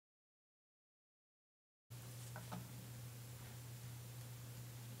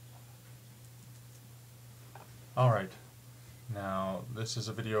Alright, now this is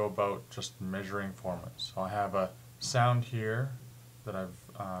a video about just measuring formants. So I have a sound here that I've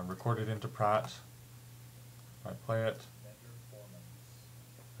recorded into Praat. If I play it,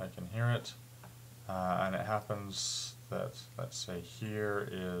 I can hear it, and it happens that, let's say here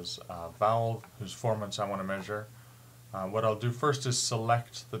is a vowel whose formants I want to measure. What I'll do first is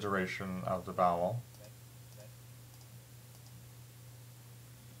select the duration of the vowel.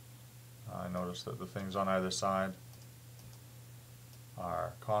 I notice that the things on either side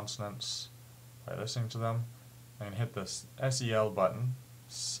are consonants. By listening to them, I can hit this SEL button,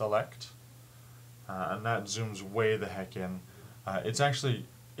 select, and that zooms way the heck in.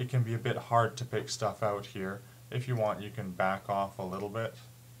 It can be a bit hard to pick stuff out here. If you want, you can back off a little bit,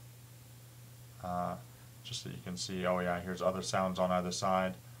 just so you can see, oh yeah, here's other sounds on either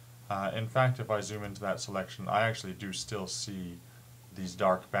side. In fact, if I zoom into that selection, I actually do still see these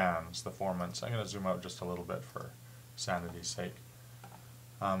dark bands, the formants. I'm going to zoom out just a little bit for sanity's sake.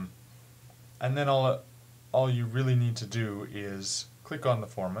 And then all you really need to do is click on the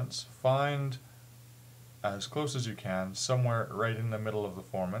formants, find as close as you can, somewhere right in the middle of the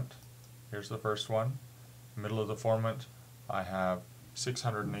formant. Here's the first one. Middle of the formant, I have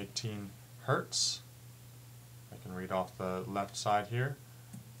 618 Hertz. I can read off the left side here.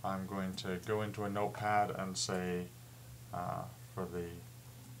 I'm going to go into a notepad and say, for the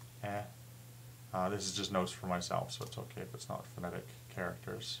this is just notes for myself, so it's okay if it's not phonetic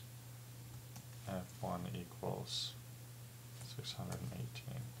characters. F1 equals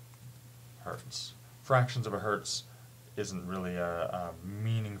 618 Hertz. Fractions of a Hertz isn't really a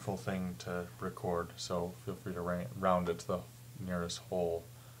meaningful thing to record, so feel free to round it to the nearest whole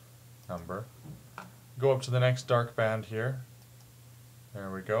number. Go up to the next dark band here. There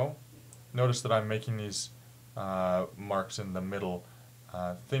we go. Notice that I'm making these marks in the middle.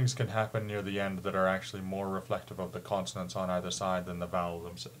 Things can happen near the end that are actually more reflective of the consonants on either side than the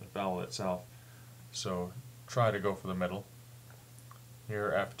vowel itself. So try to go for the middle.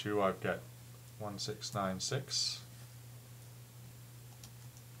 Here F2 I've got 1696.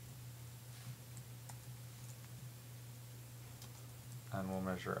 And we'll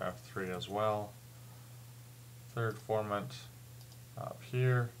measure F3 as well. Third formant up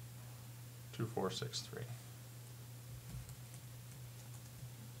here, 2463.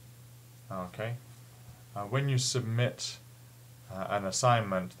 Okay. When you submit an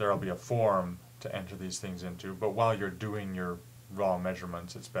assignment, there will be a form to enter these things into, but while you're doing your raw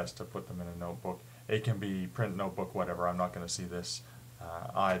measurements, it's best to put them in a notebook. It can be print notebook, whatever. I'm not going to see this.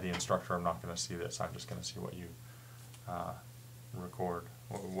 The instructor, I'm not going to see this. I'm just going to see what you record,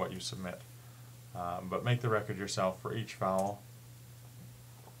 what you submit. But make the record yourself for each vowel.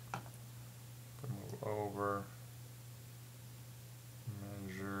 Move over,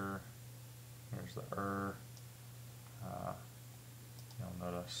 measure. Here's the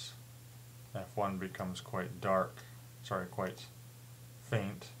You'll notice F1 becomes quite quite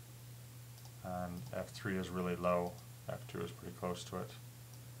faint, and F3 is really low. F2 is pretty close to it.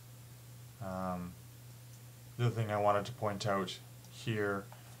 The other thing I wanted to point out here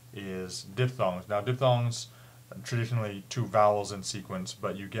is diphthongs. Now diphthongs, traditionally two vowels in sequence,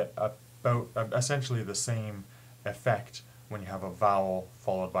 but you get about essentially the same effect when you have a vowel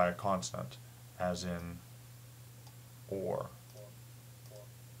followed by a consonant, as in or.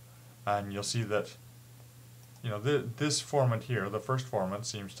 And you'll see that, you know, this formant here, the first formant,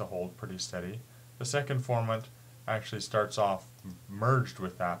 seems to hold pretty steady. The second formant actually starts off merged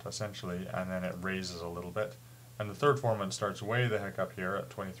with that, essentially, and then it raises a little bit. And the third formant starts way the heck up here at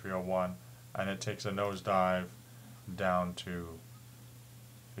 2301, and it takes a nosedive down to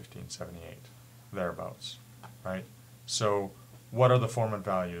 1578, thereabouts, right? So what are the formant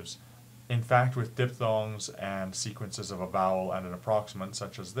values? In fact, with diphthongs and sequences of a vowel and an approximant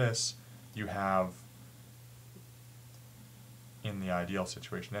such as this, you have, in the ideal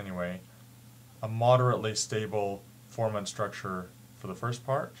situation anyway, a moderately stable formant structure for the first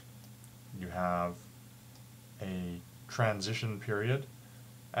part. You have a transition period,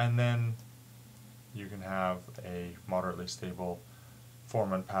 and then you can have a moderately stable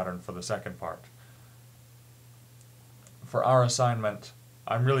formant pattern for the second part. For our assignment,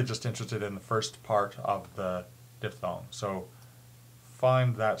 I'm really just interested in the first part of the diphthong. So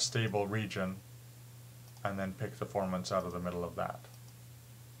find that stable region and then pick the formants out of the middle of that.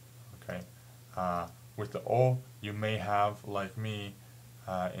 Okay. With the O, you may have, like me,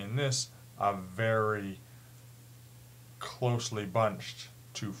 in this, a very closely bunched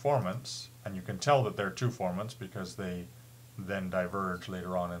two formants, and you can tell that they're two formants because they then diverge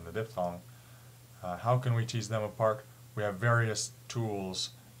later on in the diphthong. How can we tease them apart? We have various tools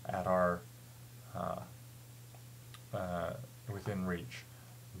at our within reach.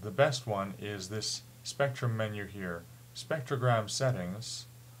 The best one is this spectrum menu here, spectrogram settings.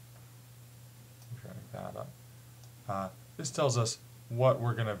 Turning that up. This tells us what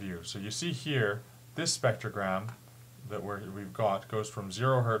we're going to view. So you see here, this spectrogram that we've got goes from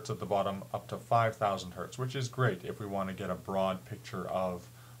 0 Hertz at the bottom up to 5,000 Hertz, which is great if we want to get a broad picture of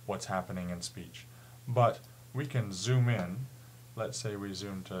what's happening in speech. But we can zoom in. Let's say we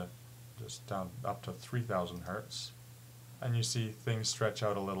zoom to just down up to 3,000 Hertz, and you see things stretch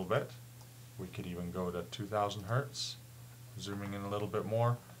out a little bit. We could even go to 2,000 Hertz, zooming in a little bit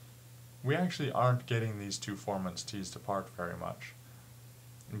more. We actually aren't getting these two formants teased apart very much.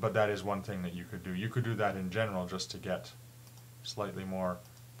 But that is one thing that you could do. You could do that in general just to get slightly more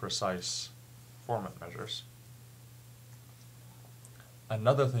precise formant measures.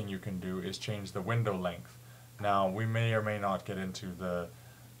 Another thing you can do is change the window length. Now, we may or may not get into the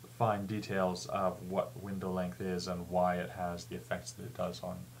fine details of what window length is and why it has the effects that it does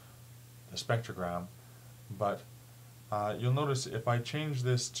on the spectrogram, but you'll notice if I change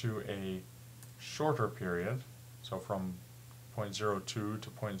this to a shorter period, so from 0.02 to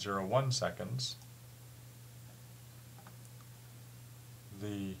 0.01 seconds,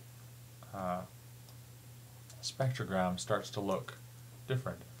 the spectrogram starts to look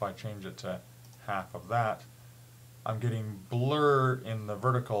different. If I change it to half of that, I'm getting blur in the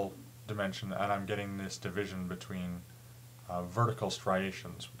vertical dimension, and I'm getting this division between vertical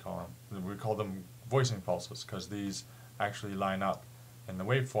striations, we call them. We call them voicing pulses, because these actually line up in the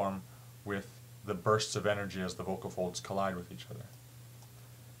waveform with the bursts of energy as the vocal folds collide with each other.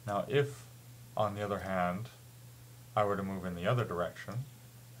 Now if, on the other hand, I were to move in the other direction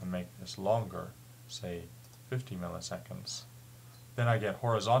and make this longer, say 50 milliseconds, then I get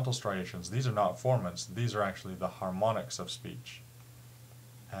horizontal striations. These are not formants, these are actually the harmonics of speech.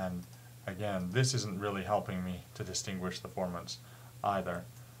 And again, this isn't really helping me to distinguish the formants either.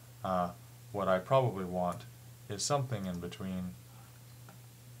 What I probably want is something in between.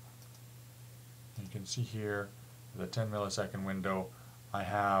 You can see here, the 10 millisecond window, I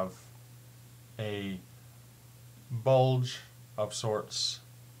have a bulge of sorts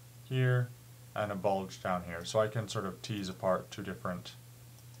here and a bulge down here. So I can sort of tease apart two different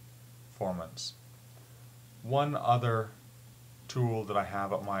formants. One other tool that I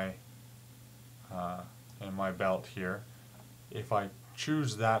have at my in my belt here, if I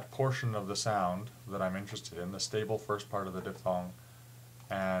choose that portion of the sound that I'm interested in, the stable first part of the diphthong,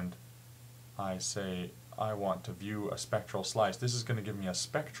 and I say I want to view a spectral slice, this is going to give me a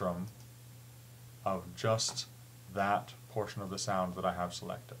spectrum of just that portion of the sound that I have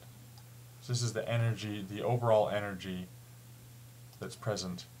selected. So this is the energy, the overall energy that's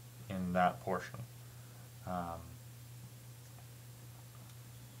present in that portion.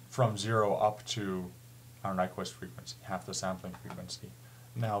 From 0 up to our Nyquist frequency, half the sampling frequency.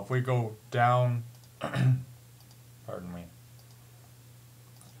 Now if we go down, pardon me,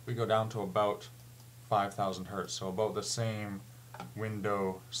 if we go down to about 5,000 Hertz, so about the same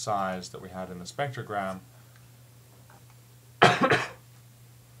window size that we had in the spectrogram,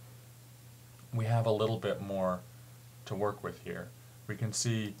 we have a little bit more to work with here. We can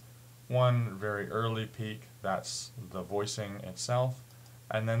see one very early peak, that's the voicing itself,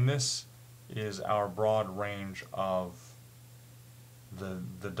 and then this is our broad range of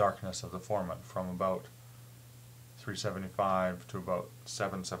the darkness of the formant, from about 375 to about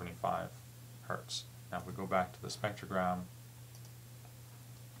 775 Hertz. Now if we go back to the spectrogram,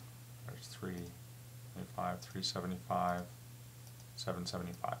 there's 375, 375,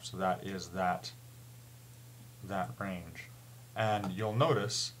 775. So that is that range. And you'll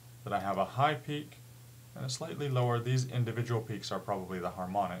notice that I have a high peak and a slightly lower. These individual peaks are probably the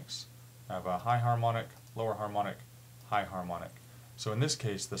harmonics. I have a high harmonic, lower harmonic, high harmonic. So in this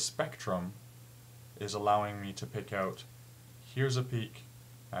case, the spectrum is allowing me to pick out, here's a peak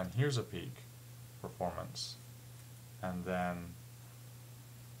and here's a peak performance. And then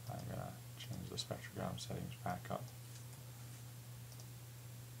I'm going to change the spectrogram settings back up.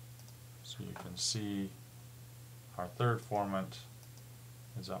 So you can see our third formant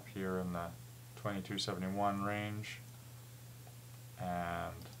is up here in the 2271 range,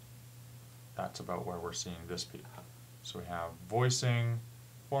 and that's about where we're seeing this peak. So we have voicing,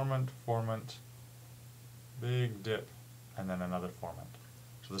 formant, formant, big dip, and then another formant.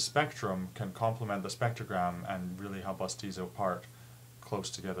 So the spectrum can complement the spectrogram and really help us tease apart close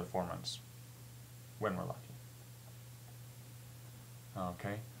together formants when we're lucky.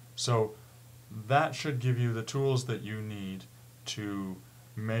 Okay, so that should give you the tools that you need to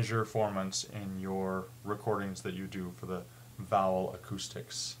measure formants in your recordings that you do for the vowel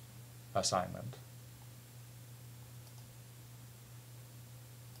acoustics assignment.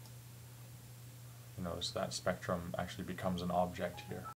 you notice that spectrum actually becomes an object here.